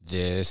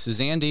This is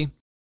Andy.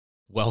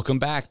 Welcome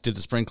back to the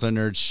Sprinkler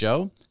Nerds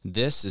Show.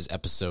 This is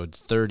episode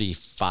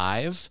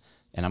 35,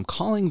 and I'm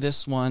calling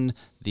this one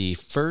the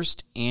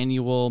first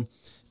annual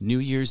New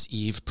Year's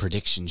Eve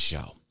prediction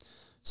show.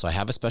 So I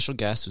have a special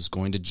guest who's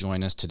going to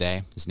join us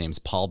today. His name's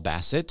Paul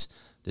Bassett.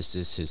 This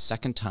is his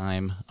second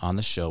time on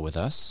the show with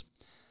us.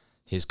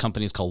 His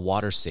company is called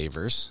Water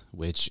Savers,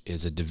 which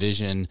is a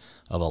division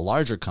of a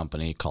larger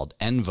company called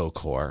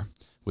ENVOCORE,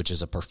 which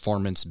is a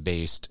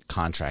performance-based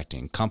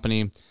contracting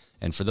company.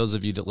 And for those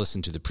of you that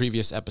listened to the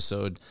previous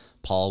episode,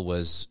 Paul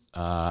was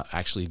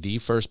actually the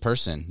first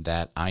person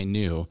that I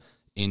knew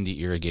in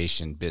the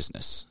irrigation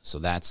business. So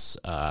that's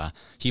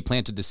he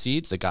planted the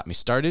seeds that got me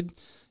started,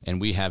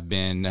 and we have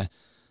been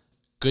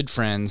good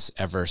friends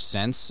ever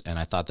since. And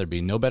I thought there'd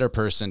be no better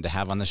person to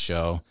have on the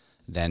show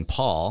than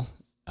Paul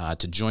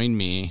to join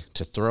me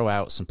to throw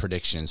out some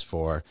predictions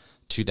for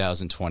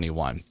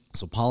 2021.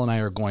 So Paul and I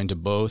are going to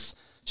both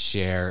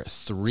share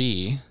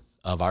 3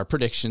 of our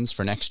predictions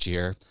for next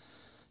year.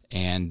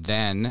 And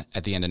then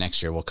at the end of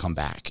next year, we'll come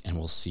back and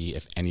we'll see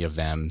if any of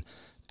them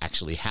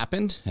actually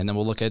happened. And then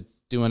we'll look at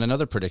doing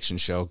another prediction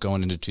show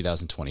going into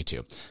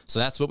 2022. So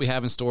that's what we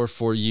have in store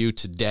for you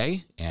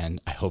today.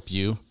 And I hope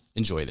you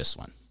enjoy this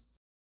one.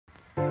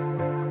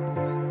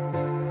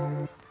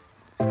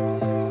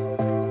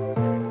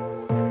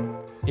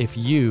 If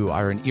you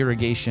are an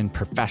irrigation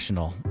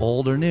professional,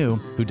 old or new,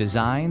 who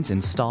designs,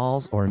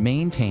 installs, or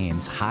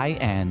maintains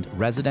high-end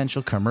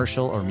residential,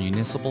 commercial, or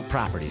municipal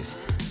properties,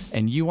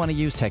 and you want to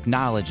use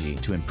technology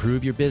to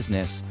improve your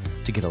business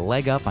to get a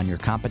leg up on your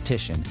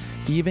competition,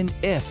 even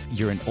if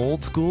you're an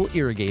old school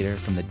irrigator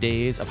from the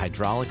days of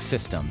hydraulic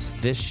systems,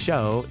 this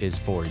show is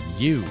for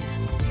you.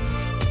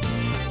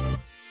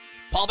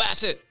 Paul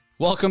Bassett,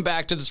 welcome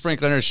back to the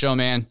Sprinkler Nerds Show,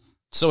 man.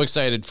 So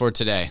excited for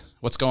today.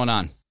 What's going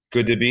on?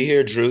 Good to be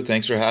here, Drew.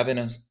 Thanks for having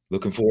us.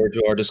 Looking forward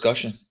to our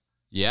discussion.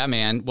 Yeah,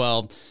 man.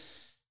 Well,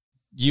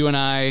 you and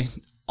I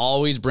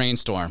always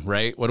brainstorm,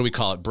 right? What do we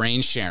call it?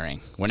 Brain sharing.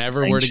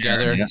 Whenever we're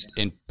together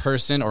in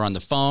person or on the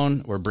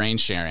phone, we're brain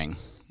sharing.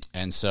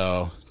 And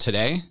so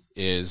today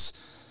is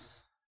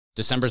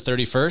December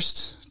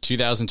 31st,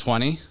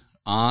 2020,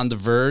 on the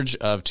verge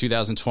of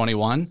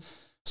 2021.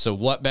 So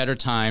what better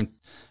time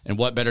and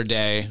what better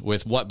day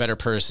with what better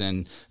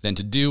person than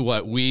to do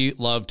what we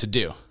love to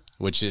do,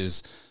 which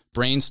is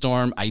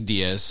brainstorm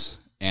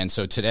ideas. And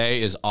so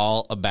today is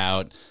all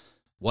about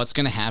what's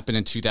going to happen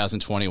in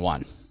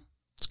 2021.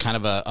 It's kind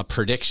of a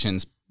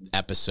predictions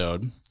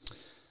episode.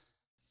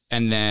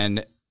 And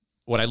then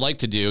what I'd like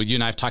to do, you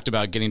and I have talked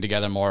about getting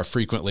together more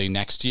frequently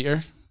next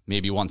year,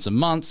 maybe once a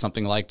month,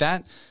 something like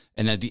that.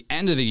 And at the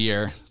end of the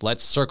year,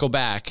 let's circle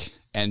back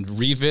and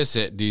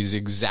revisit these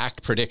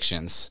exact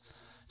predictions,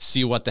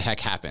 see what the heck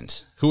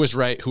happened. Who was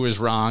right? Who was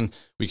wrong?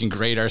 We can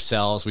grade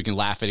ourselves. We can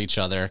laugh at each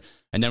other.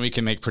 And then we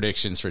can make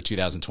predictions for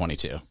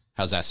 2022.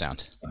 How's that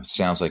sound?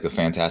 Sounds like a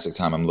fantastic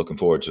time. I'm looking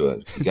forward to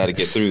it. We got to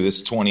get through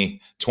this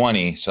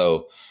 2020.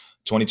 So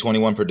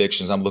 2021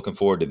 predictions, I'm looking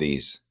forward to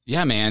these.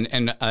 Yeah, man.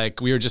 And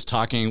like we were just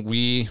talking,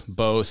 we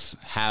both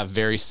have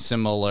very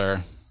similar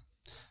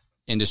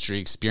industry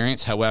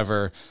experience.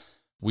 However,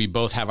 we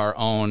both have our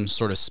own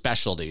sort of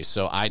specialties.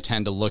 So I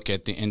tend to look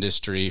at the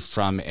industry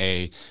from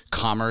a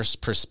commerce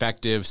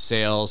perspective,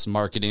 sales,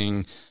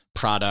 marketing,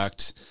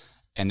 product.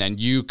 And then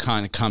you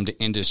kind of come to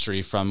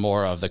industry from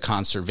more of the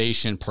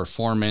conservation,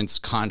 performance,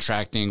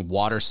 contracting,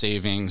 water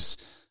savings,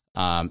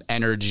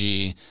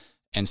 energy.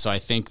 And so I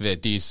think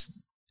that these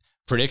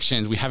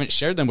predictions, we haven't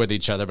shared them with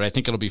each other, but I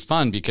think it'll be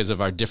fun because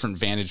of our different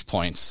vantage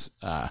points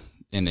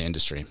in the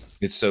industry.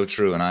 It's so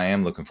true. And I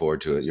am looking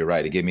forward to it. You're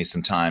right. It gave me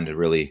some time to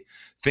really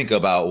think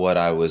about what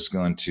I was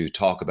going to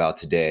talk about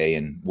today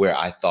and where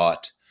I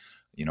thought,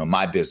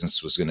 my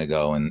business was going to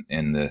go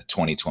in the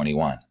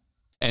 2021.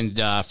 And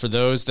for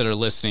those that are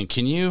listening,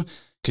 can you,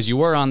 because you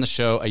were on the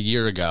show a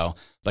year ago,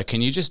 but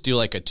can you just do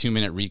like a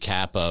 2-minute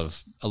recap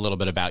of a little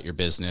bit about your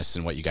business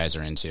and what you guys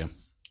are into?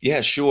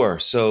 Yeah, sure.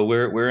 So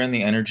we're in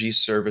the energy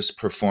service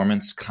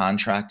performance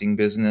contracting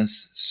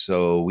business.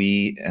 So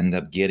we end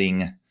up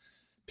getting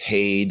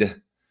paid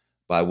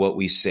by what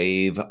we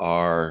save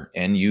our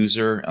end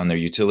user on their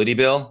utility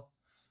bill.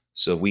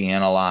 So if we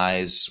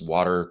analyze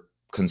water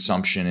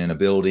consumption in a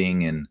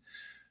building and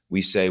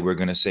we say we're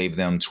going to save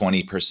them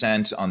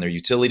 20% on their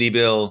utility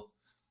bill,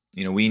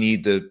 we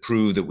need to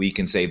prove that we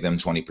can save them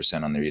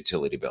 20% on their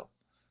utility bill.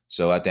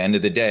 So at the end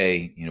of the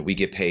day, we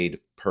get paid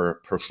per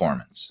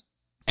performance.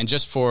 And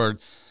just for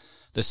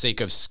the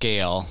sake of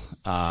scale,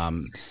 are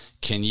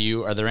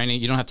there any,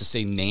 you don't have to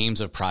say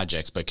names of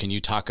projects, but can you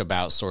talk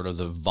about sort of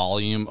the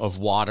volume of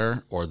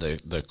water or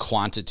the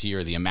quantity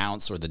or the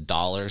amounts or the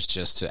dollars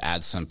just to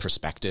add some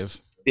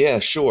perspective? Yeah,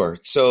 sure.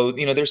 So,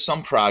 there's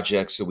some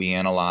projects that we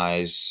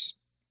analyze.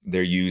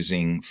 They're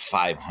using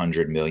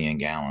 500 million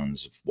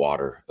gallons of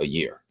water a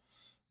year.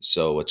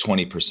 So a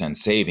 20%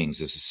 savings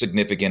is a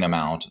significant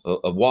amount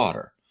of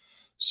water.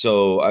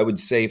 So I would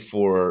say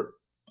for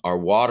our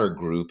water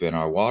group and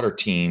our water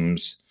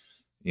teams,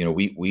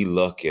 we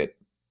look at,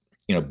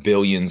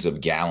 billions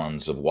of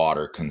gallons of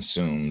water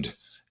consumed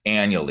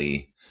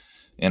annually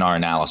in our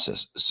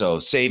analysis. So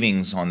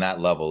savings on that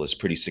level is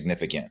pretty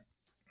significant.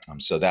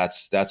 So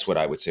that's what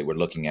I would say. We're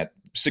looking at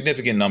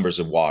significant numbers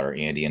of water,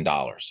 Andy, in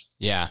dollars.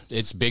 Yeah,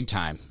 it's big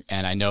time.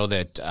 And I know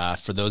that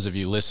for those of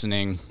you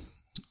listening,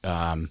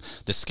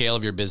 the scale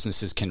of your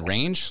businesses can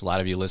range. A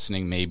lot of you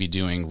listening may be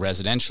doing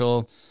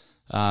residential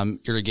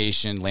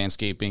irrigation,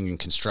 landscaping, and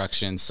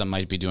construction. Some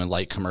might be doing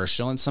light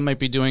commercial, and some might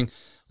be doing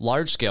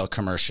large scale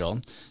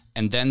commercial.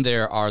 And then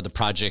there are the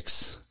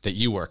projects that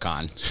you work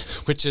on,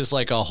 which is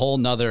like a whole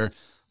nother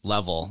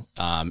level.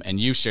 And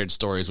you shared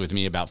stories with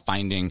me about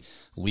finding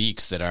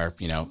leaks that are,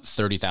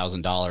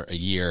 $30,000 a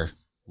year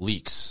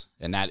leaks.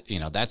 And that,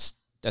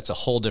 that's a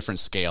whole different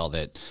scale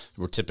that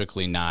we're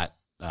typically not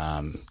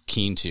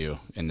keen to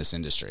in this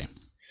industry.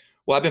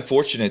 Well, I've been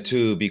fortunate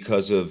too,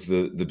 because of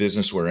the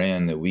business we're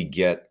in, that we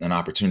get an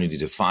opportunity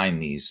to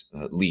find these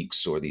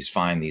leaks or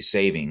find these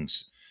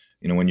savings.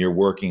 When you're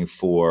working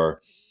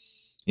for,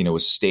 a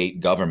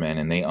state government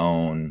and they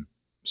own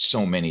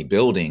so many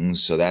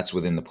buildings, so that's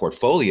within the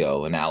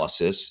portfolio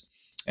analysis,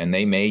 and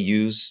they may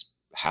use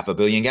 500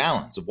 million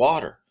gallons of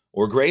water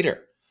or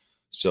greater.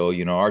 So,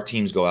 our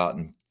teams go out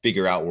and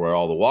figure out where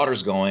all the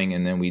water's going,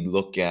 and then we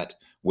look at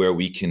where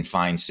we can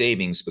find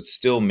savings, but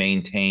still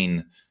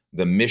maintain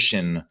the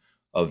mission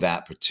of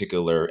that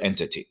particular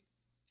entity.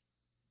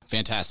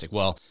 Fantastic.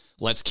 Well,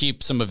 let's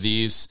keep some of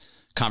these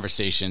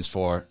conversations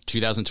for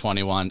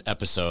 2021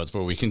 episodes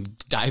where we can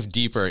dive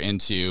deeper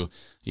into,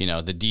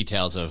 the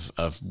details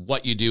of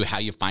what you do, how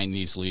you find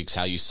these leaks,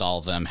 how you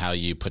solve them, how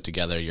you put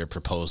together your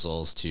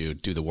proposals to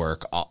do the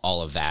work,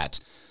 all of that.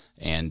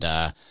 And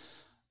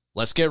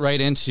let's get right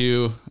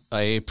into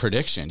a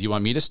prediction. Do you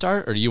want me to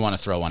start, or do you want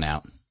to throw one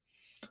out?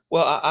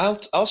 Well,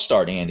 I'll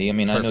start, Andy. I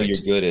mean, Perfect. I know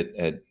you're good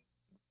at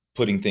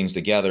putting things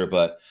together,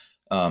 but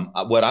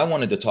what I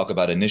wanted to talk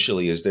about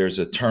initially is there's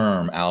a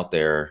term out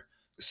there,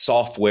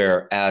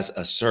 software as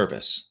a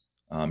service.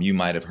 You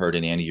might have heard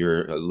it, Andy.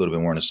 You're a little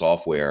bit more into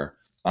software.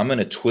 I'm going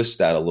to twist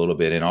that a little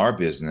bit in our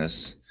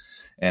business,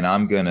 and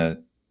I'm going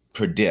to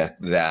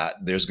predict that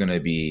there's going to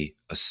be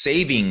a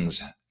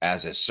savings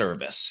as a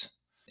service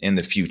in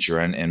the future.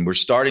 And we're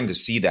starting to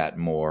see that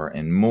more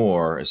and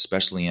more,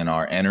 especially in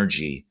our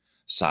energy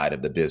side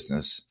of the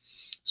business.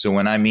 So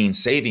when I mean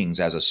savings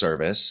as a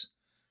service,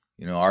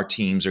 our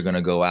teams are going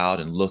to go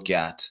out and look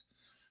at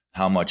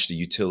how much the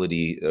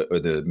utility or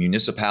the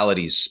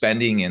municipality is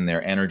spending in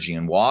their energy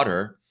and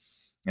water.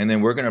 And then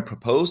we're going to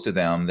propose to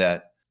them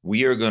that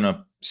we are going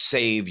to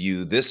save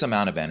you this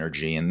amount of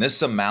energy and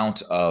this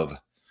amount of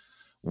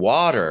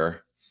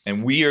water,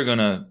 and we are going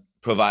to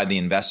provide the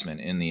investment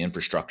in the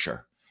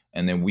infrastructure.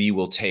 And then we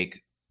will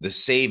take the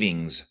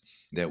savings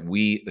that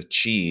we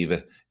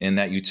achieve in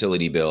that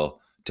utility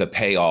bill to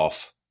pay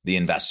off the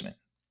investment.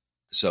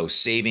 So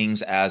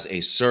savings as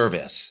a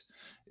service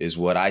is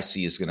what I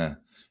see is going to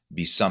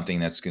be something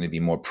that's going to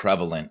be more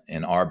prevalent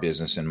in our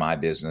business and my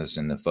business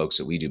and the folks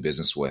that we do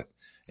business with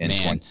in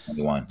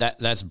 2021.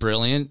 That's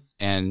brilliant.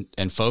 And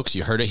folks,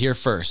 you heard it here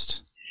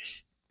first.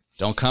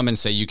 Don't come and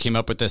say you came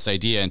up with this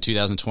idea in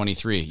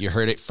 2023. You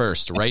heard it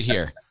first right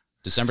here.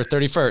 December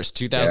 31st,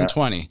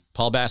 2020. Yeah.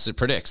 Paul Bassett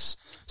predicts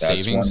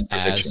savings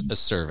as a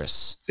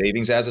service.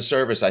 Savings as a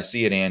service. I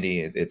see it, Andy.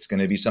 It's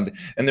going to be something.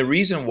 And the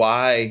reason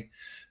why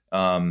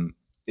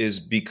is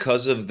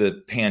because of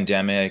the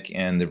pandemic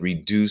and the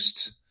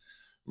reduced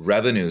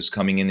revenues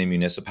coming in the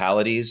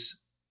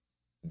municipalities.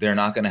 They're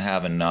not going to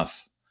have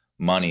enough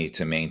money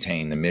to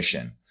maintain the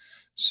mission.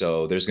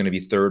 So there's going to be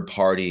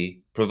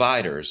third-party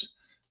providers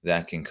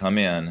that can come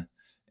in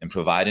and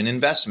provide an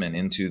investment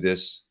into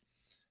this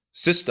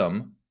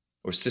system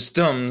or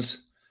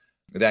systems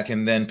that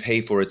can then pay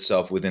for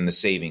itself within the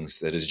savings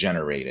that is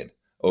generated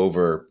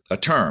over a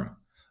term.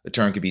 A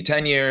term could be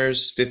 10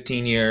 years,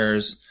 15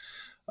 years.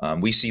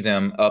 We see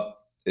them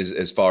up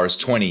as far as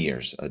 20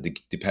 years,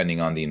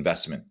 depending on the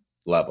investment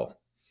level.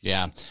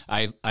 Yeah,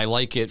 I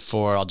like it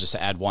for, I'll just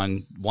add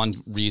one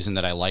reason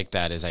that I like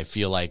that is I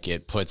feel like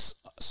it puts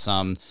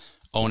some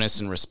onus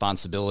and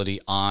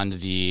responsibility on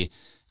the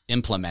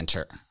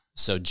implementer.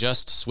 So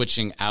just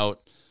switching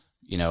out,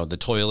 the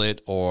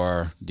toilet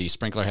or the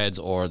sprinkler heads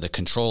or the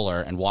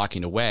controller and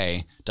walking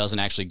away doesn't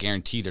actually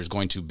guarantee there's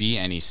going to be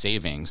any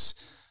savings.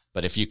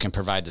 But if you can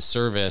provide the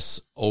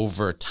service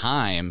over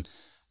time,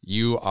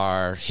 you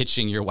are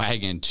hitching your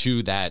wagon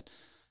to that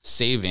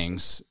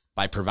savings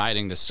by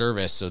providing the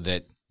service so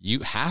that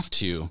you have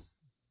to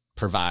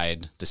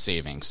provide the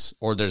savings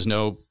or there's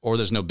no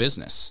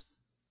business.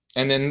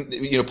 And then,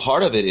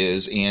 part of it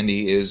is,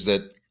 Andy, is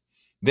that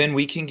then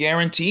we can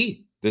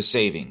guarantee the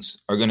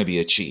savings are going to be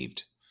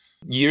achieved.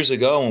 Years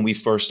ago, when we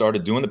first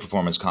started doing the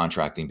performance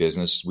contracting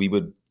business, we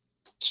would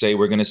say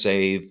we're going to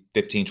save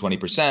 15,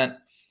 20%.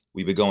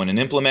 We would go in and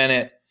implement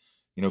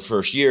it.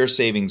 First year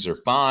savings are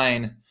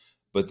fine.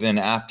 But then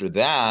after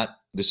that,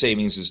 the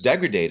savings is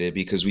degraded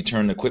because we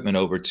turn the equipment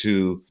over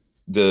to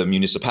the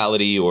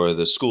municipality or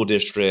the school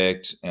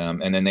district.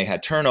 And then they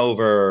had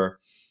turnover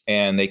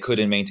and they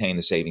couldn't maintain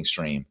the savings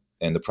stream.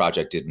 And the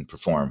project didn't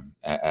perform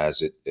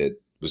as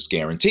it was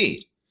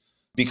guaranteed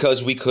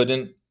because we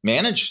couldn't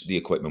manage the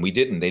equipment. They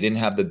didn't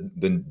have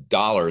the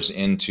dollars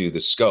into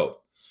the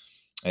scope.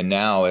 And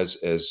now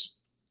as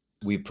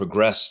we've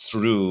progressed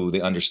through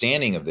the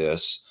understanding of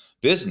this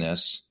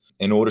business,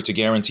 in order to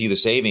guarantee the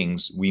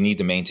savings, we need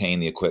to maintain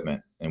the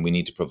equipment and we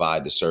need to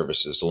provide the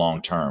services long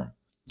term.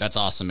 That's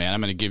awesome, man. I'm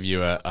going to give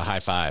you a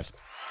high five.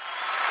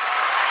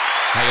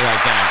 How you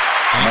like that?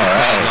 I think the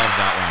crowd loves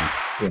that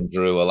one.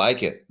 Drew, I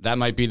like it. That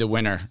might be the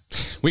winner.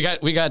 We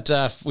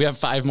have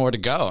 5 more to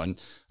go, and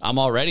I'm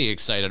already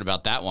excited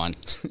about that one.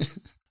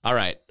 All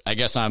right, I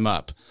guess I'm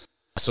up.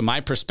 So my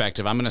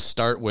perspective, I'm going to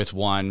start with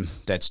one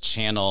that's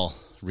channel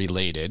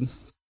related,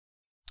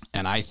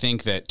 and I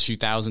think that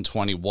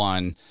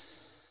 2021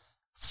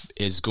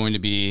 is going to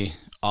be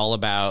all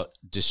about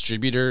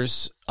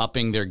distributors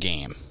upping their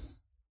game.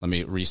 Let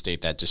me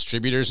restate that.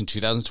 Distributors in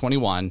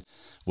 2021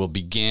 will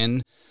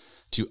begin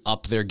to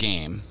up their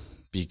game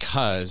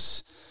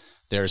because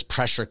there's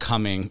pressure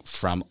coming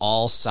from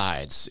all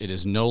sides. It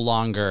is no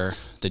longer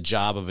the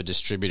job of a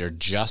distributor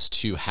just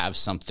to have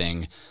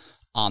something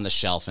on the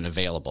shelf and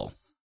available,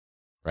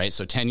 right?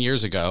 So 10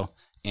 years ago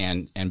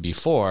and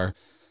before,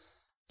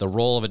 the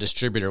role of a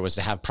distributor was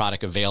to have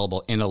product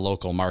available in a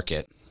local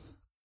market.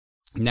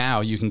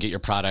 Now you can get your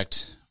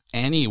product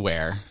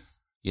anywhere,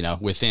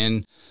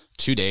 within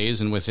 2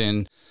 days and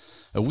within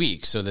a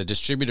week. So the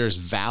distributor's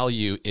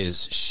value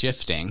is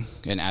shifting.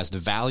 And as the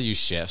value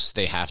shifts,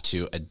 they have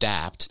to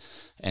adapt.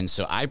 And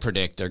so I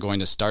predict they're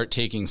going to start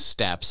taking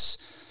steps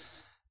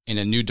in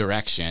a new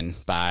direction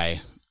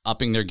by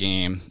upping their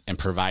game and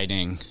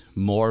providing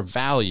more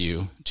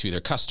value to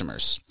their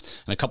customers.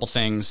 And a couple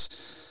things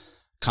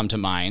come to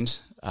mind.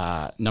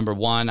 Number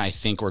one, I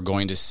think we're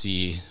going to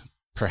see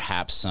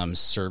perhaps some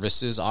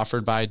services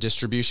offered by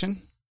distribution,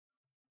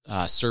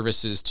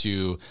 services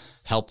to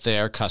help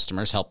their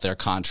customers, help their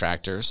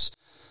contractors,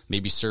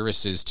 maybe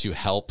services to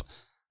help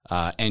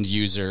end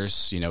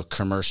users,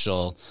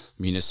 commercial,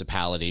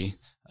 municipality,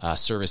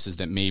 services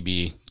that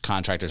maybe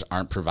contractors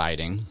aren't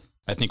providing.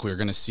 I think we're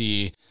going to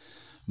see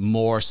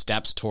more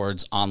steps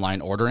towards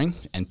online ordering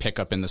and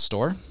pickup in the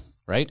store,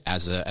 right,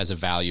 as a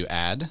value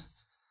add.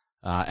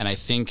 And I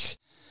think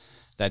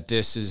that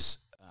this is,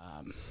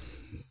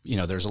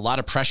 there's a lot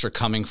of pressure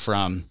coming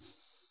from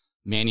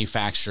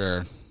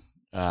manufacturer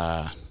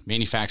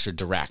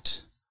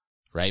direct,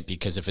 right?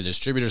 Because if a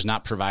distributor is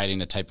not providing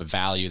the type of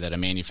value that a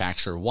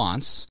manufacturer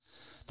wants,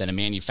 then a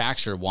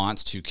manufacturer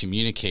wants to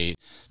communicate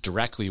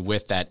directly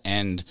with that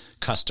end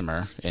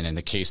customer. And in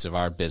the case of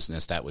our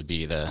business, that would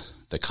be the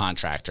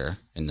contractor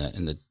in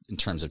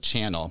terms of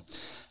channel.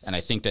 And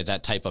I think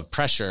that type of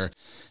pressure,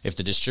 if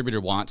the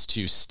distributor wants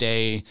to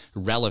stay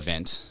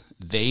relevant,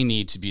 they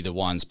need to be the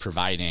ones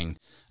providing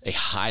a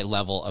high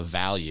level of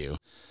value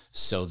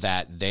so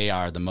that they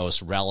are the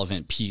most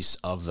relevant piece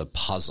of the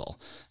puzzle.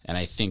 And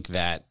I think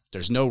that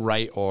there's no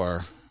right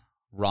or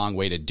wrong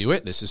way to do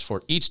it. This is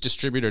for each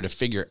distributor to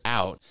figure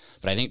out.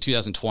 But I think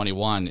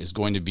 2021 is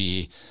going to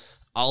be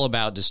all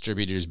about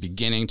distributors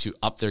beginning to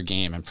up their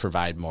game and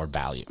provide more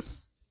value.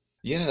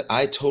 Yeah,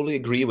 I totally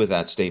agree with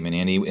that statement,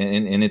 Andy.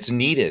 And it's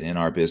needed in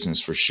our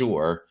business for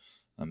sure,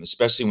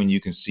 especially when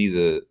you can see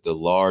the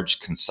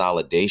large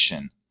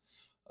consolidation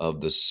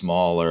of the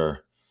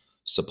smaller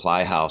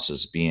supply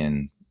houses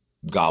being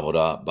gobbled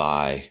up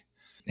by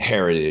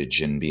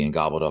Heritage and being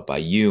gobbled up by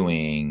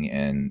Ewing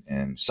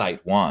and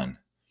Site One.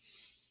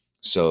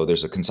 So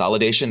there's a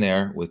consolidation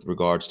there with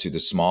regards to the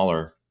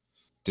smaller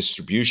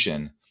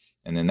distribution.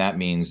 And then that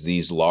means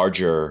these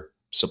larger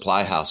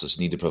supply houses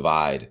need to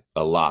provide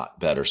a lot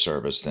better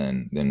service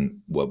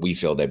than what we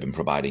feel they've been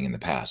providing in the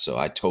past. So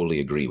I totally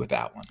agree with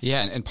that one.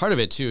 Yeah. And part of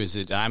it too is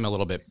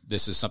that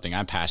this is something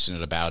I'm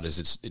passionate about,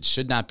 is it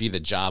should not be the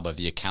job of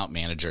the account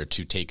manager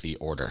to take the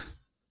order,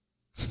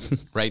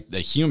 right?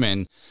 The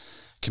human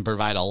can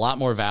provide a lot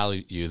more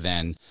value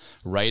than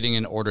writing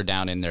an order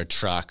down in their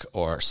truck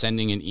or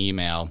sending an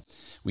email.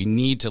 We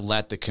need to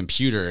let the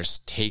computers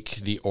take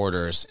the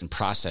orders and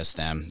process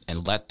them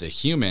and let the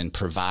human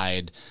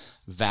provide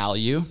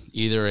value,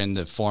 either in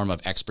the form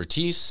of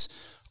expertise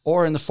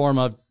or in the form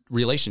of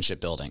relationship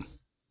building,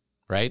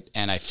 right?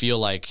 And I feel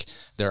like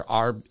there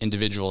are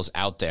individuals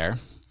out there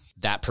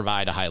that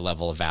provide a high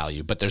level of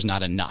value, but there's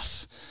not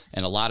enough.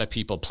 And a lot of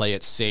people play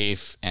it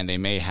safe, and they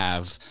may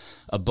have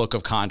a book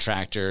of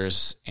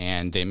contractors,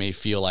 and they may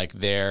feel like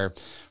their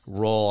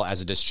role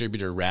as a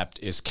distributor rep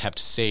is kept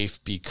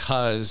safe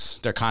because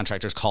their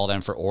contractors call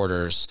them for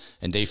orders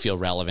and they feel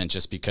relevant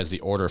just because the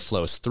order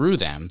flows through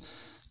them,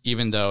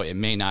 even though it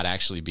may not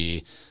actually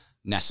be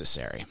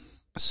necessary.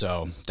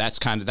 So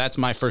that's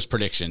my first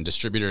prediction.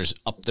 Distributors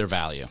up their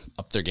value,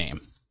 up their game.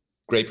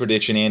 Great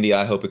prediction, Andy.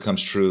 I hope it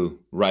comes true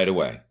right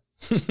away.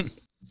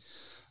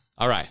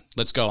 All right,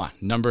 let's go on.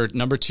 Number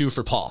 2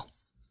 for Paul.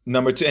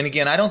 Number 2, and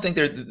again, I don't think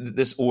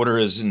this order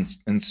is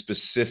in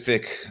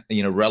specific,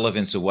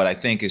 relevance of what I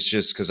think. Is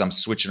just because I'm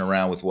switching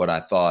around with what I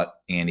thought,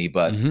 Andy.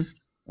 But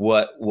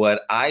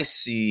what I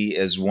see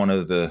as one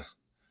of the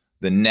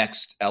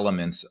next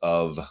elements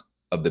of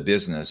the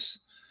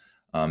business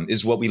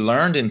is what we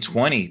learned in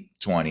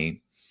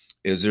 2020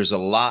 is there's a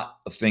lot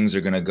of things that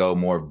are going to go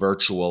more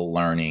virtual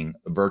learning,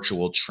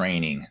 virtual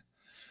training,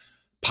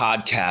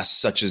 podcasts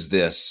such as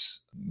this.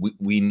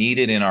 We need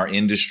it in our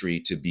industry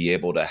to be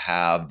able to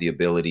have the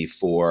ability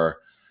for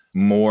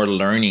more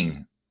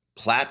learning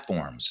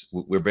platforms.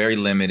 We're very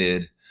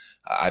limited.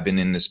 I've been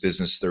in this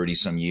business 30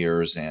 some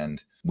years,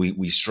 and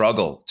we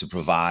struggle to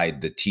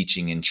provide the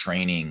teaching and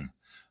training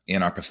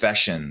in our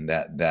profession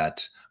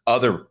that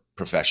other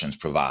professions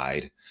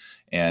provide.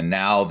 And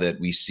now that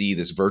we see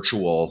this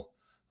virtual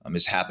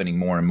is happening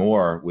more and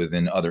more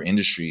within other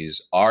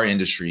industries, our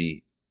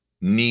industry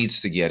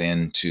needs to get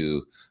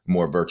into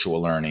more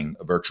virtual learning,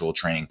 virtual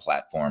training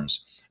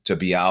platforms to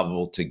be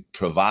able to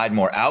provide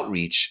more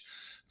outreach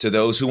to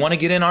those who want to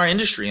get in our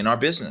industry, in our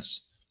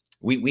business.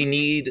 We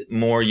need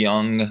more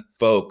young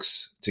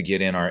folks to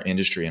get in our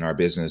industry and our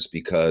business,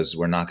 because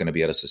we're not going to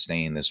be able to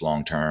sustain this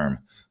long term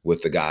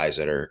with the gals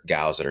that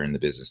are in the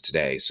business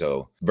today.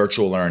 So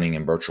virtual learning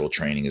and virtual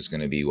training is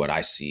going to be what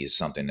I see as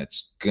something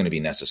that's going to be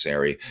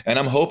necessary. And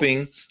I'm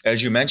hoping,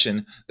 as you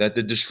mentioned, that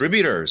the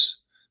distributors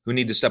who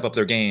need to step up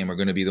their game are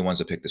going to be the ones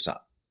that pick this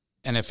up.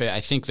 And I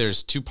think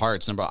there's two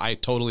parts. Number, I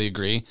totally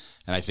agree.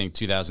 And I think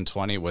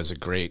 2020 was a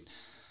great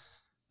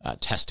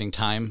testing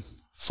time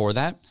for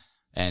that.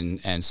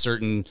 And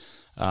certain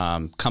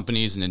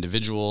companies and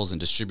individuals and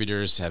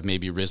distributors have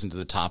maybe risen to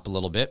the top a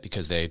little bit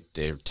because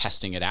they're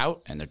testing it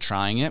out and they're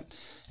trying it.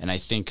 And I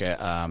think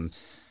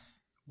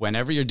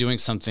whenever you're doing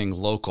something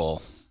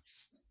local,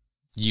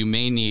 you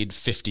may need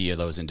 50 of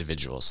those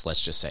individuals,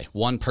 let's just say,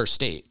 one per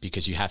state,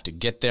 because you have to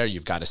get there,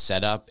 you've got to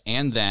set up,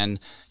 and then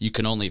you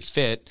can only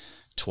fit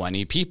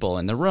 20 people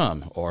in the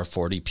room or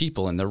 40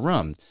 people in the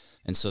room.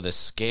 And so the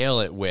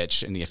scale at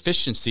which and the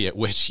efficiency at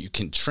which you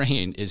can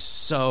train is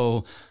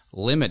so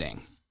limiting.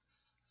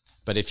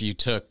 But if you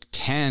took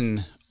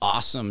 10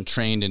 awesome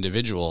trained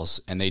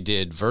individuals and they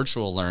did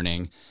virtual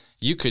learning,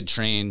 you could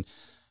train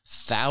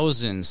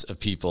thousands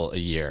of people a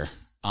year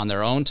on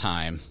their own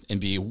time and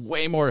be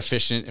way more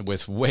efficient and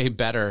with way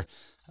better,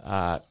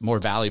 more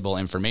valuable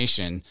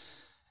information.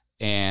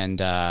 And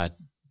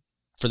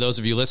for those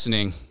of you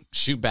listening,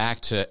 shoot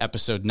back to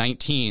episode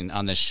 19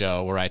 on this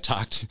show where I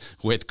talked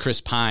with Chris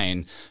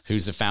Pine,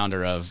 who's the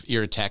founder of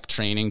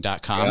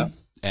eartechtraining.com. Yeah.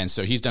 And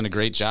so he's done a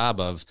great job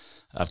of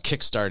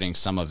kickstarting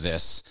some of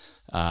this.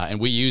 And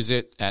we use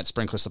it at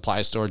Sprinkler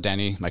Supply Store.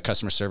 Denny, my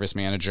customer service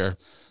manager,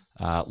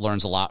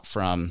 learns a lot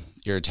from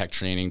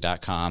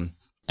eartechtraining.com.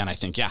 And I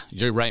think, yeah,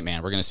 you're right,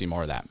 man. We're going to see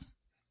more of that.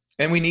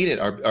 And we need it.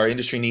 Our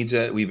industry needs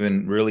it. We've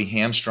been really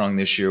hamstrung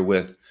this year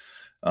with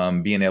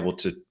being able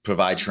to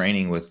provide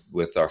training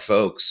with our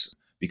folks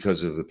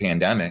because of the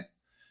pandemic.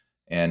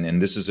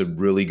 And this is a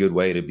really good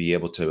way to be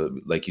able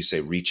to, like you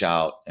say, reach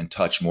out and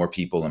touch more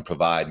people and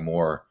provide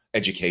more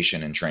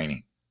education and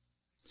training.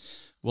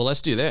 Well,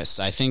 let's do this.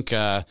 I think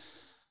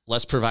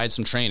let's provide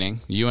some training,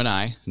 you and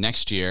I,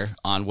 next year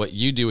on what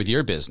you do with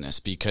your business,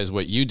 because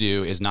what you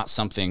do is not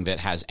something that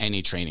has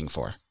any training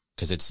for,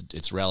 because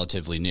it's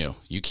relatively new.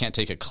 You can't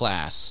take a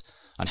class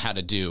on how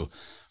to do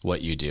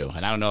what you do.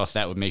 And I don't know if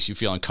that would make you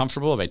feel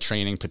uncomfortable by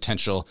training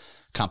potential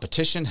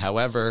competition.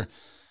 However,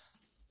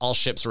 all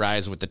ships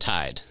rise with the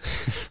tide,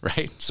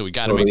 right? So we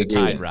got to make the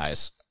tide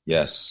rise.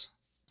 Yes.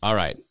 All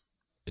right.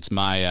 It's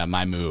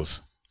my move.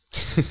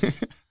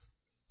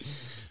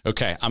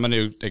 Okay. I'm going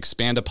to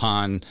expand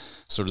upon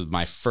sort of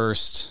my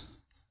first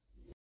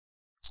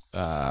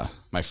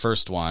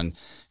one.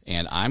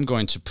 And I'm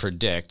going to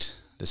predict,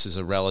 this is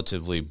a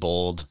relatively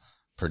bold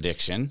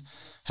prediction.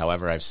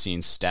 However, I've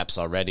seen steps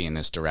already in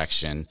this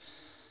direction.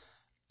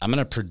 I'm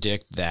going to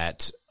predict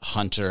that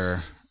Hunter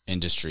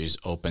Industries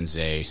opens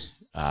a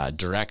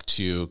direct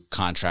to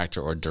contractor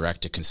or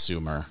direct to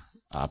consumer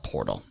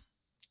portal.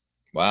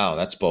 Wow,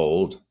 that's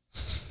bold.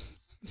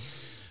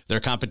 Their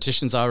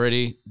competition's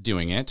already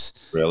doing it.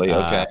 Really?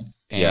 Okay.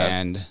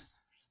 And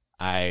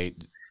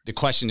the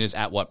question is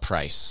at what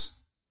price,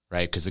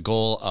 right? Because the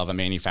goal of a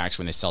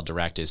manufacturer when they sell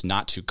direct is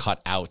not to cut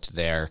out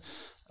their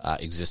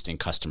existing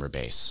customer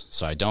base.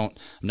 So I'm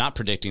not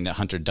predicting that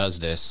Hunter does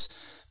this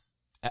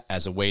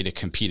as a way to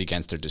compete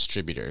against their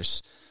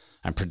distributors.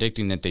 I'm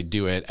predicting that they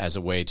do it as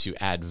a way to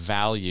add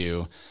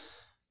value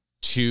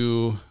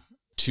to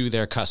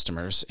their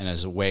customers and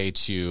as a way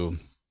to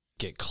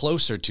get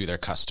closer to their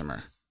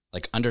customer,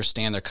 like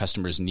understand their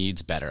customers'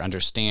 needs better,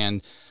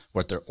 understand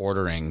what they're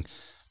ordering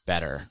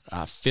better,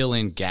 fill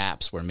in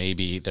gaps where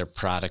maybe their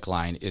product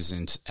line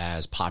isn't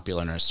as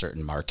popular in a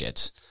certain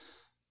market.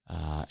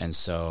 And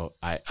so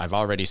I've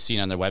already seen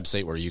on their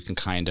website where you can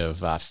kind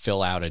of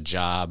fill out a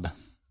job,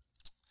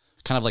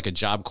 kind of like a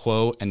job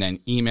quote, and then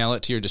email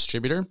it to your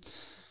distributor.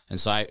 And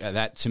so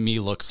that to me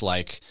looks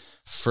like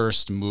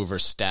first mover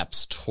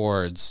steps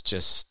towards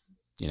just,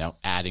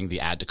 adding the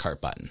add to cart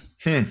button.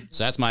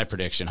 So that's my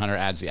prediction. Hunter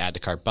adds the add to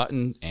cart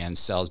button and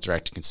sells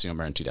direct to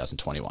consumer in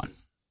 2021.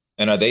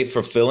 And are they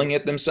fulfilling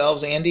it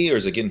themselves, Andy, or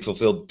is it getting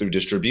fulfilled through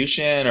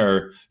distribution,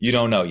 or you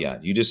don't know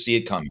yet? You just see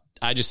it coming.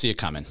 I just see it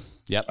coming.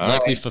 Yep.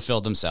 Likely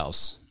fulfilled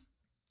themselves.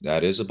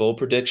 That is a bold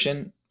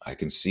prediction. I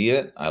can see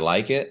it. I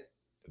like it.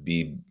 It'd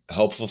be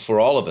helpful for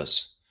all of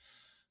us.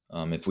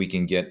 if we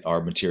can get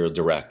our material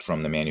direct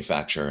from the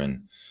manufacturer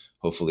and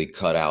hopefully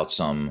cut out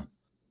some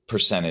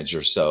percentage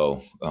or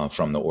so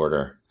from the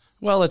order.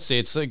 Well, let's see.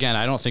 It's again,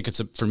 I don't think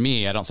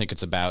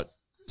it's about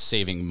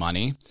saving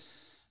money.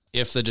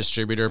 If the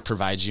distributor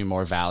provides you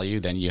more value,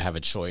 then you have a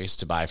choice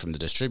to buy from the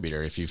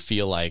distributor. If you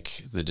feel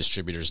like the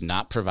distributor's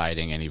not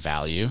providing any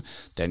value,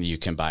 then you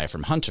can buy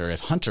from Hunter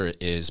if Hunter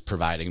is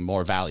providing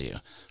more value,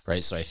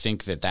 right? So I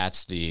think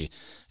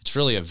it's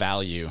really a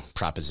value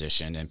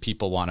proposition, and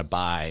people want to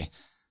buy,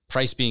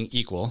 price being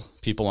equal,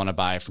 people want to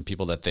buy from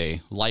people that they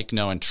like,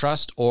 know, and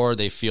trust, or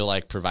they feel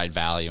like provide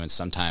value. And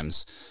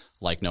sometimes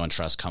like, know, and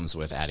trust comes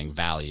with adding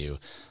value.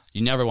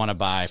 You never want to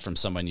buy from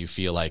someone you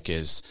feel like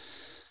is,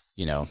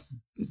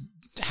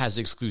 has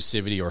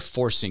exclusivity or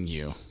forcing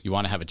you. You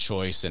want to have a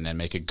choice and then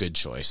make a good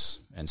choice.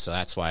 And so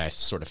that's why I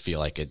sort of feel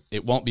like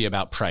it won't be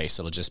about price.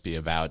 It'll just be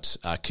about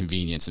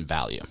convenience and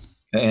value.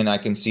 And I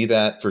can see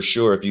that for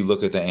sure. If you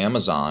look at the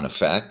Amazon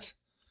effect,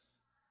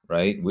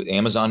 right?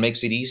 Amazon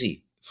makes it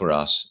easy for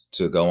us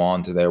to go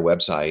on to their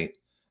website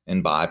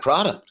and buy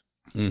product.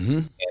 Mm-hmm.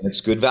 And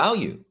it's good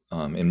value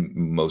in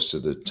most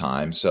of the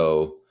time.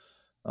 So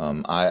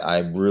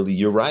I really,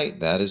 you're right.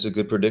 That is a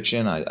good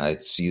prediction. I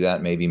see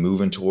that maybe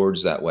moving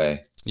towards that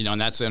way.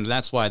 And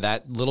that's why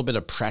that little bit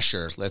of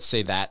pressure, let's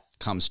say that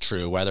comes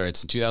true, whether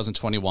it's in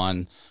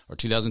 2021 or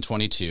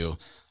 2022,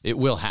 it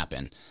will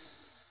happen.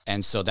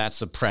 And so that's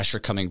the pressure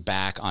coming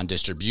back on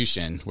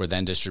distribution, where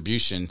then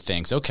distribution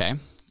thinks, okay,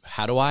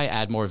 how do I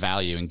add more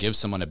value and give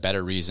someone a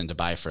better reason to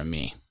buy from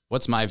me?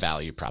 What's my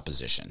value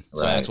proposition? Right.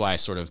 So that's why I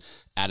sort of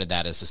added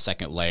that as the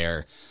second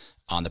layer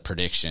on the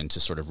prediction to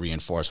sort of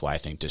reinforce why I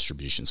think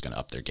distribution is going to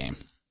up their game.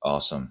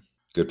 Awesome.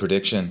 Good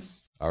prediction.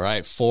 All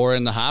right. 4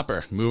 in the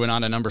hopper. Moving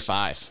on to number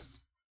 5.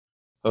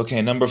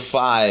 Okay. Number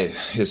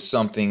 5 is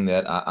something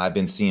that I've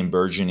been seeing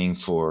burgeoning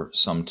for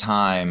some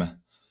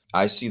time.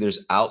 I see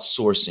there's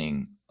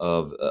outsourcing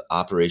of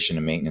operation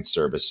and maintenance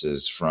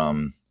services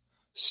from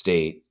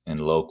state and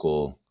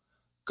local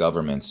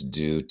governments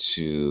due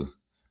to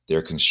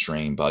their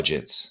constrained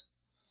budgets,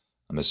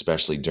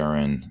 especially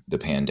during the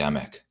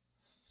pandemic.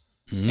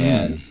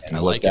 And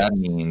what that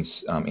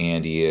means,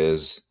 Andy,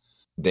 is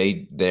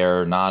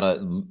they're not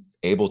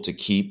able to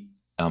keep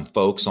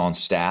folks on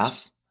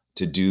staff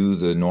to do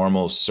the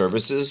normal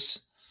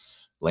services,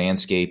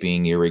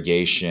 landscaping,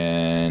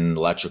 irrigation,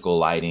 electrical,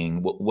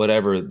 lighting,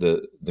 whatever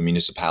the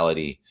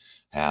municipality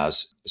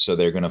has. So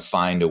they're going to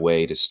find a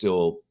way to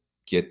still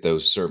get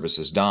those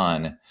services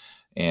done.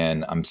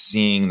 And I'm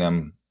seeing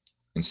them,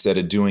 instead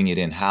of doing it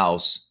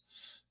in-house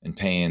and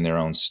paying their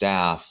own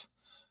staff,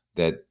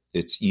 that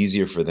it's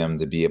easier for them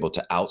to be able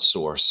to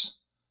outsource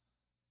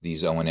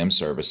these O&M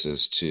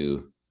services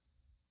to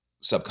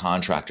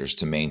subcontractors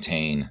to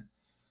maintain,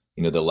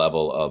 the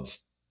level of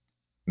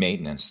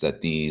maintenance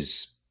that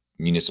these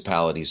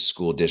municipalities,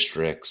 school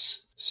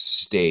districts,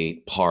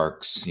 state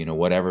parks,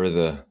 whatever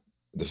the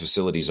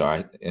facilities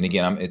are. And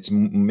again, it's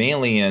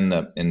mainly in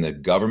the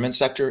government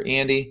sector,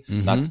 Andy,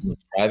 not the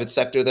private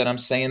sector that I'm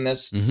saying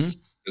this,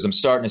 because I'm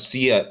starting to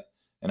see it,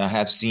 and I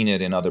have seen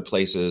it in other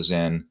places,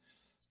 and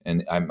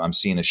I'm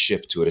seeing a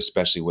shift to it,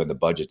 especially when the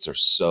budgets are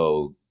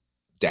so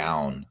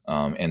down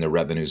and the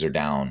revenues are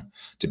down,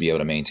 to be able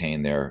to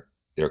maintain their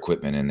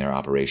equipment and their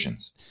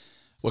operations.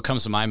 What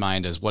comes to my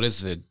mind is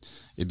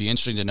it'd be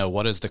interesting to know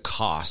what is the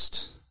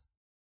cost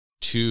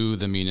to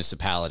the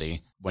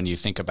municipality when you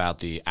think about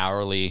the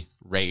hourly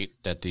rate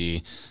that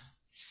the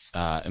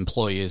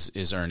employee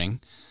is earning,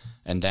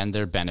 and then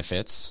their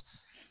benefits,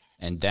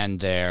 and then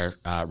their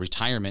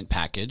retirement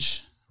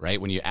package, right?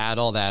 When you add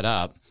all that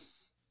up,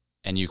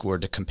 and you were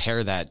to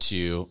compare that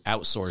to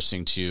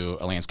outsourcing to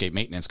a landscape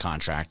maintenance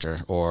contractor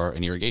or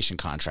an irrigation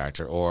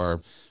contractor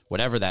or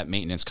whatever that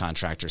maintenance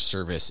contractor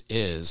service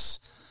is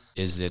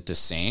it the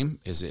same?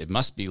 It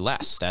must be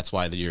less. That's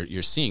why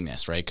you're seeing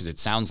this, right? Because it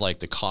sounds like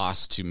the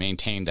cost to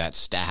maintain that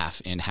staff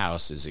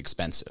in-house is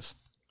expensive.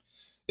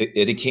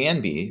 It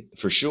can be,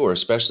 for sure,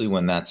 especially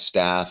when that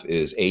staff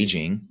is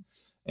aging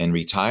and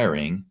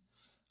retiring.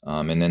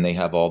 And then they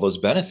have all those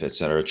benefits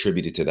that are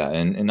attributed to that.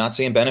 And not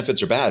saying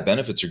benefits are bad.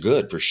 Benefits are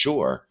good for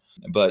sure.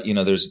 But,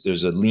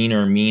 there's a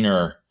leaner,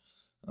 meaner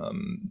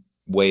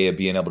way of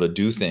being able to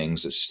do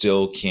things that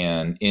still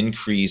can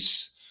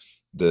increase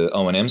the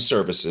O&M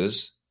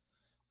services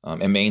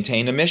and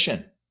maintain a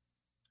mission.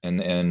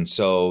 And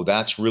so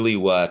that's really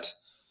what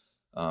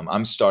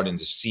I'm starting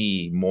to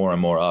see more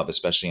and more of,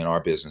 especially in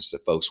our business,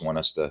 that folks want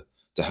us to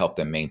help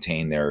them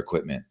maintain their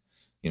equipment,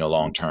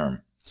 long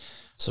term.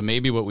 So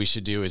maybe what we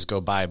should do is go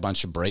buy a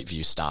bunch of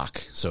Brightview stock.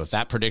 So if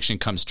that prediction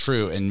comes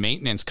true and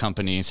maintenance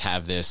companies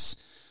have this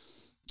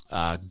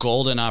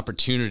golden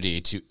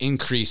opportunity to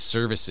increase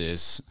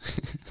services,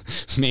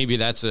 maybe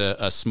that's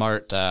a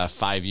smart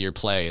 5-year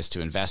play, is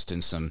to invest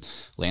in some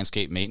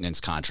landscape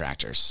maintenance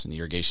contractors and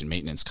irrigation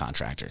maintenance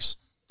contractors.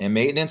 And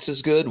maintenance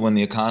is good when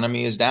the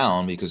economy is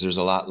down, because there's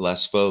a lot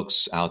less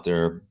folks out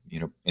there,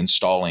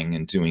 installing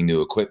and doing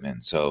new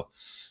equipment. So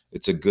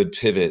it's a good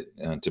pivot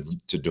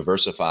to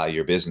diversify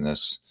your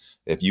business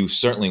if you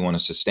certainly want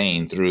to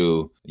sustain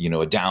through,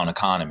 a down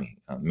economy,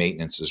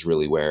 maintenance is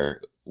really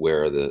where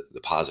the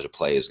positive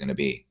play is going to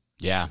be.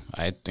 Yeah,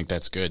 I think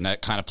that's good. And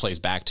that kind of plays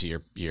back to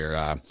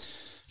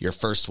your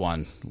first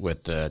one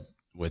with the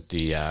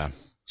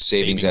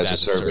savings as a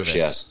service.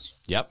 Yes.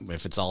 Yep.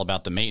 If it's all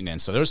about the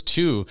maintenance. So there's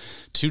two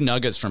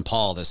nuggets from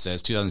Paul that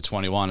says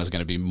 2021 is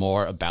going to be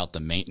more about the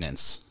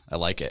maintenance. I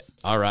like it.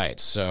 All right.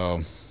 So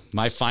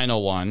my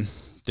final one,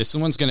 this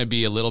one's going to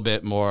be a little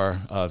bit more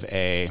of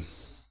a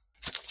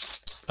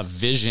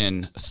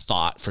vision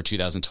thought for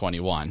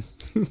 2021.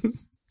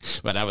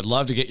 But I would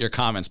love to get your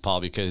comments, Paul,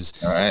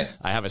 because all right,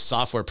 I have a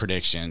software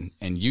prediction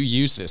and you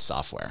use this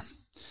software.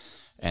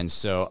 And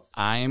so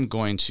I am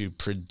going to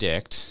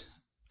predict,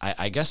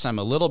 I guess I'm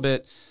a little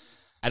bit,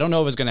 I don't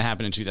know if it's going to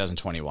happen in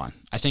 2021.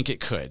 I think it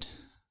could,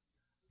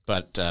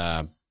 but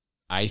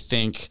I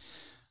think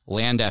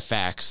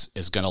LandFX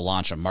is going to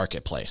launch a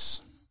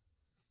marketplace.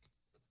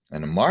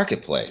 And a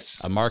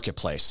marketplace? A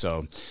marketplace.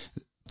 So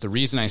the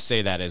reason I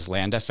say that is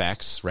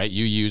LandFX, right?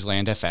 You use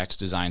LandFX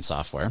design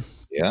software.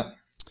 Yeah.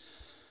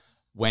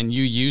 When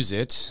you use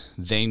it,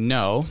 they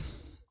know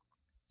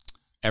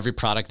every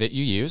product that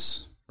you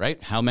use, right?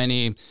 How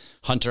many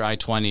Hunter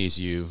i20s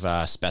you've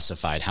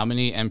specified, how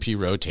many MP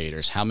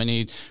rotators, how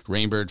many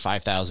Rainbird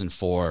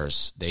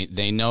 5004s.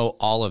 They know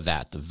all of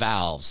that, the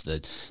valves,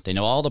 they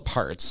know all the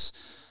parts.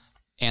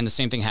 And the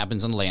same thing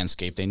happens in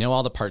landscape. They know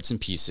all the parts and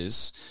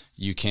pieces.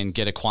 You can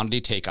get a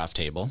quantity takeoff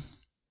table,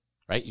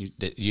 right?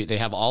 They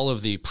have all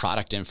of the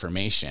product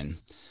information.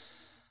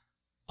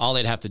 All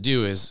they'd have to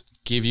do is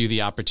give you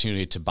the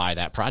opportunity to buy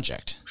that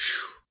project.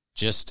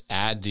 Just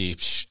add the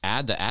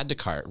add to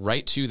cart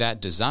right to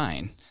that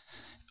design,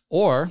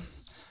 or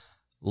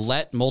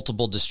let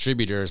multiple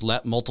distributors,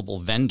 let multiple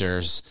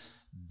vendors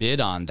bid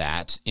on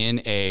that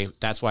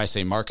that's why I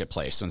say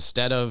marketplace. So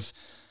instead of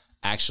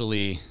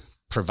actually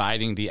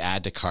providing the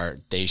add to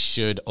cart, they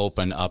should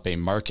open up a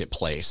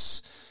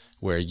marketplace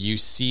where you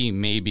see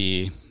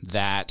maybe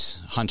that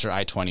Hunter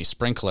i20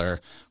 sprinkler,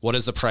 what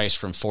is the price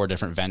from 4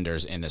 different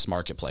vendors in this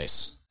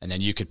marketplace? And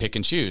then you could pick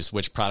and choose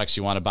which products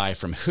you want to buy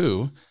from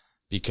who,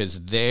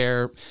 because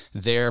they're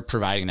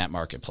providing that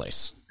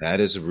marketplace. That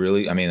is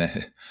really,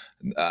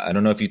 I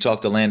don't know if you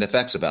talked to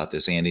LandFX about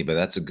this, Andy, but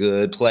that's a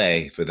good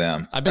play for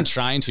them. I've been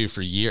trying to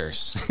for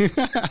years.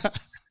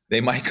 They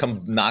might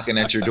come knocking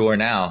at your door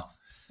now.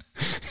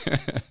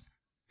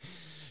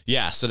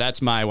 Yeah. So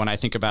that's when I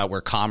think about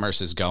where commerce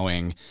is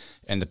going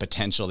and the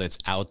potential that's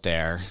out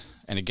there.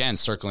 And again,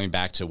 circling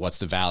back to what's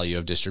the value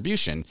of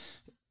distribution,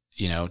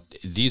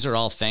 these are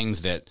all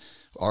things that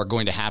are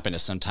going to happen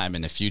at some time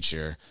in the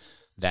future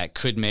that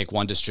could make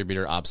one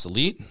distributor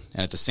obsolete.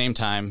 And at the same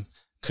time,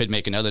 could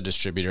make another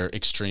distributor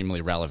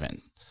extremely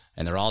relevant.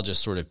 And they're all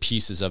just sort of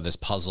pieces of this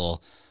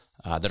puzzle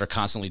that are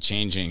constantly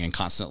changing and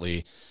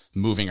constantly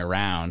moving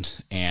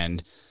around.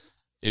 And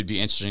it'd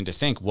be interesting to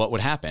think what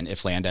would happen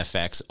if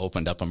LandFX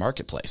opened up a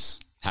marketplace.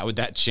 How would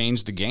that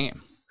change the game?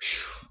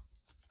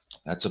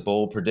 That's a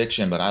bold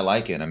prediction, but I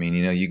like it.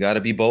 You got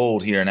to be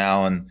bold here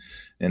now and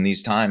in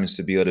these times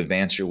to be able to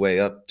advance your way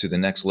up to the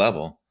next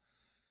level.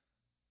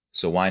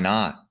 So why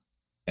not?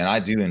 And I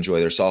do enjoy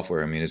their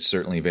software. It's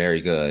certainly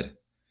very good.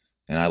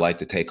 And I like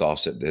the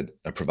takeoffs that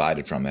are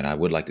provided from it. I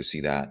would like to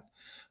see that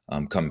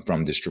come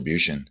from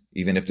distribution.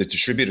 Even if the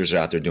distributors are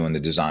out there doing the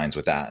designs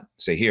with that.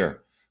 Say,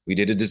 here, we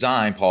did a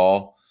design,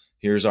 Paul.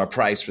 Here's our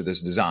price for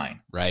this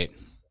design. Right.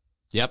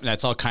 Yep. And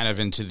that's all kind of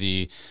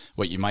into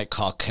what you might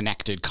call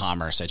connected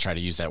commerce. I try to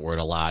use that word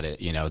a lot.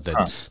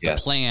 The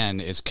plan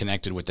is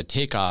connected with the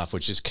takeoff,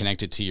 which is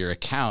connected to your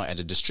account at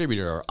a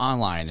distributor or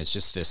online. It's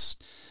just this,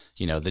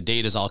 the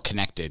data is all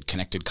connected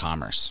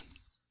commerce.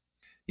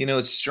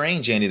 It's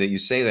strange, Andy, that you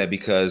say that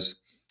because,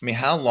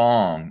 how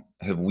long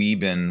have we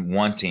been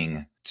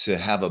wanting to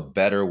have a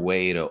better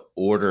way to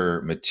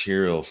order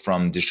material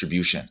from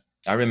distribution?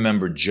 I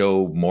remember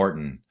Joe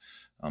Morton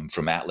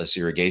from Atlas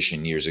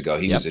Irrigation years ago.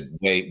 He was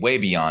way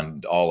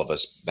beyond all of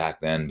us back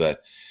then,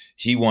 but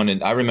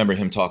I remember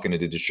him talking to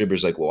the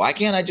distributors like, well, why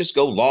can't I just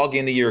go log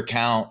into your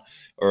account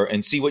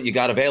and see what you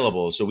got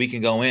available so we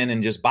can go in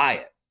and just buy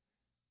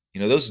it?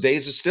 Those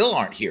days still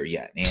aren't here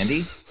yet,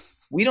 Andy.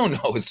 We don't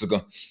know what's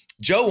going.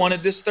 Joe wanted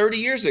this 30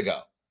 years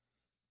ago.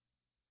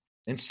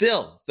 And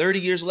still, 30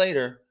 years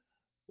later,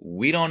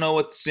 we don't know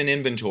what's in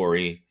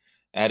inventory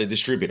at a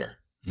distributor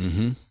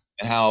and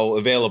how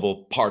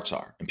available parts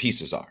are and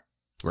pieces are.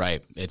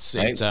 Right.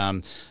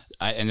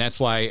 And that's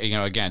why,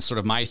 again, sort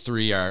of my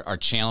 3 are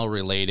channel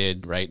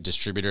related, right?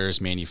 Distributors,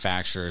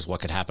 manufacturers,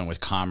 what could happen with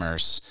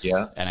commerce.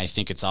 Yeah. And I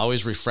think it's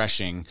always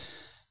refreshing,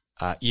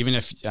 even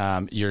if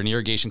you're an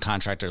irrigation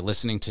contractor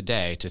listening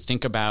today, to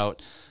think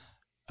about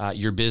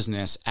your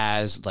business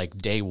as like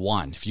day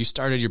one. If you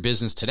started your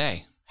business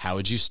today, how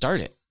would you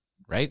start it?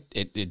 Right?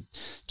 It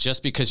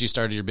just because you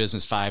started your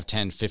business 5,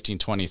 10, 15,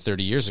 20,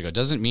 30 years ago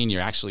doesn't mean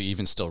you're actually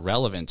even still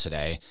relevant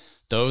today.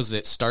 Those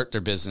that start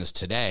their business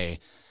today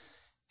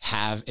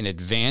have an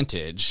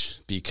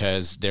advantage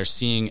because they're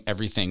seeing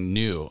everything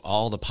new,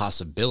 all the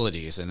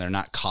possibilities, and they're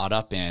not caught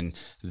up in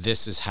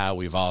this is how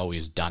we've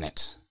always done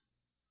it.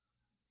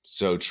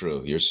 So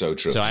true. You're so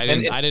true. So I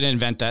didn't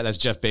invent that. That's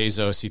Jeff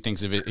Bezos. He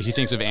thinks of it. He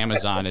thinks of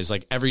Amazon as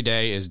like every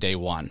day is day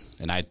one.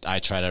 And I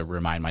try to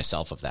remind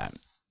myself of that.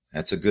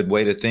 That's a good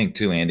way to think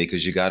too, Andy,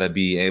 because you got to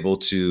be able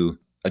to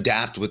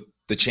adapt with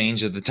the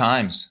change of the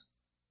times.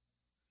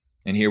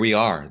 And here we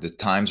are. The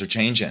times are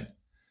changing.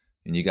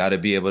 And you got to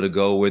be able to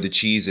go where the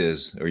cheese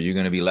is, or you're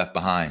going to be left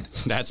behind.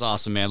 That's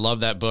awesome, man.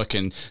 Love that book.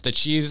 And the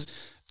cheese,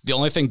 the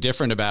only thing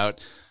different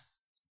about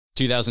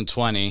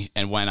 2020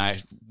 and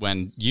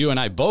when you and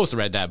I both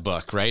read that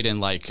book, right? In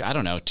like, I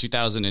don't know,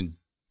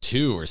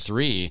 2002 or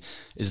 3,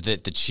 is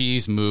that the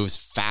cheese moves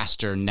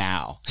faster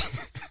now.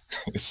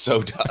 It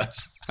so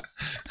does.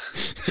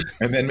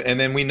 And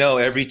then we know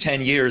every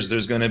 10 years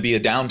there's going to be a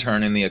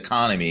downturn in the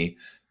economy.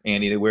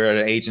 Andy, we're at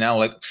an age now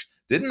like,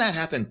 didn't that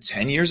happen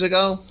 10 years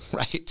ago?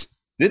 Right.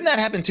 Didn't that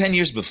happen 10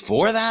 years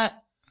before that?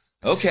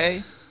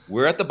 Okay.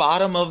 We're at the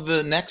bottom of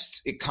the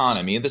next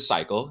economy, the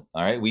cycle.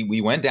 All right.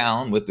 We went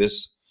down with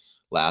this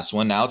last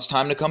one. Now it's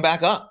time to come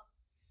back up.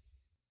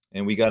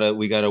 And we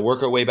gotta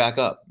work our way back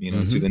up, to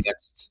the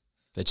next.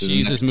 The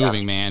cheese is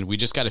moving, man. We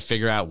just got to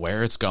figure out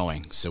where it's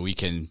going so we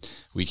can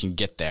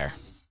get there,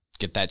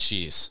 get that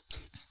cheese.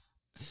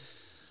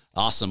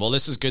 Awesome. Well,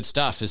 this is good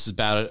stuff. This is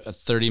about a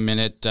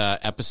 30-minute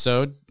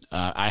episode.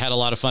 I had a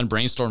lot of fun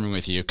brainstorming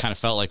with you. Kind of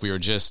felt like we were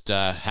just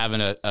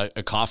having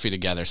a coffee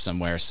together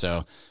somewhere.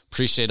 So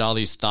appreciate all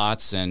these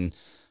thoughts. And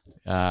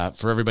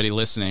for everybody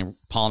listening,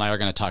 Paul and I are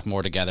going to talk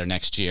more together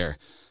next year.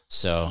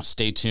 So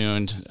stay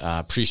tuned.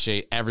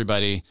 Appreciate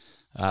everybody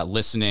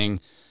listening,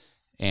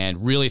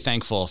 and really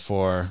thankful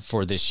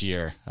for this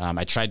year.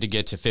 I tried to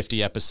get to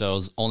 50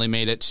 episodes, only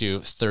made it to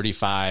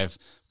 35,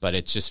 but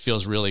it just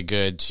feels really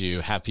good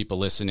to have people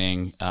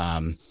listening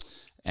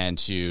and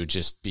to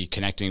just be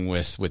connecting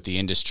with the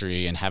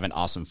industry and having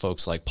awesome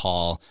folks like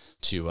Paul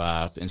to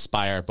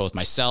inspire both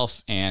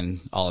myself and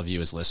all of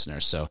you as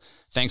listeners. So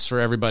thanks for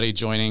everybody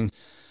joining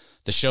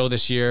the show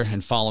this year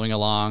and following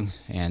along,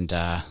 and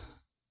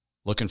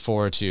looking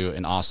forward to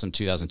an awesome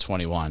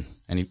 2021.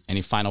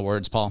 Any final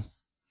words, Paul?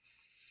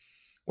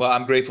 Well,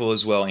 I'm grateful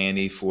as well,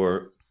 Andy,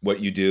 for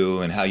what you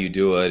do and how you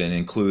do it and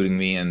including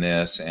me in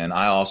this. And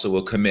I also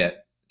will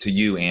commit to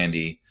you,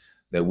 Andy,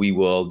 that we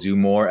will do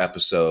more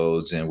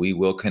episodes and we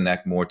will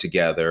connect more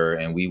together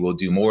and we will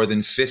do more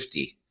than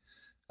 50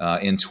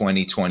 in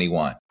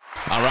 2021.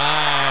 All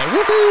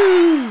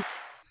right.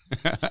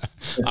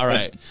 Woohoo! All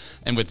right.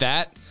 And with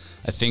that,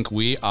 I think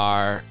we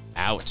are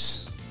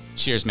out.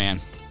 Cheers, man.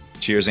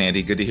 Cheers,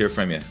 Andy. Good to hear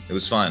from you. It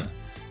was fun.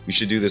 We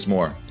should do this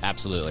more.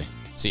 Absolutely.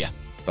 See ya.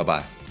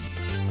 Bye-bye.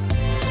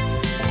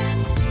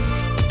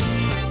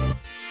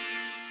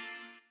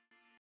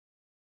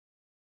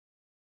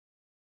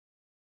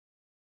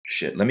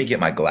 Shit, let me get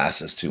my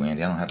glasses too,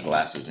 Andy. I don't have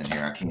glasses in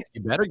here. I can't.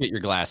 You better get your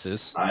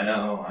glasses. I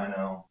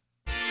know.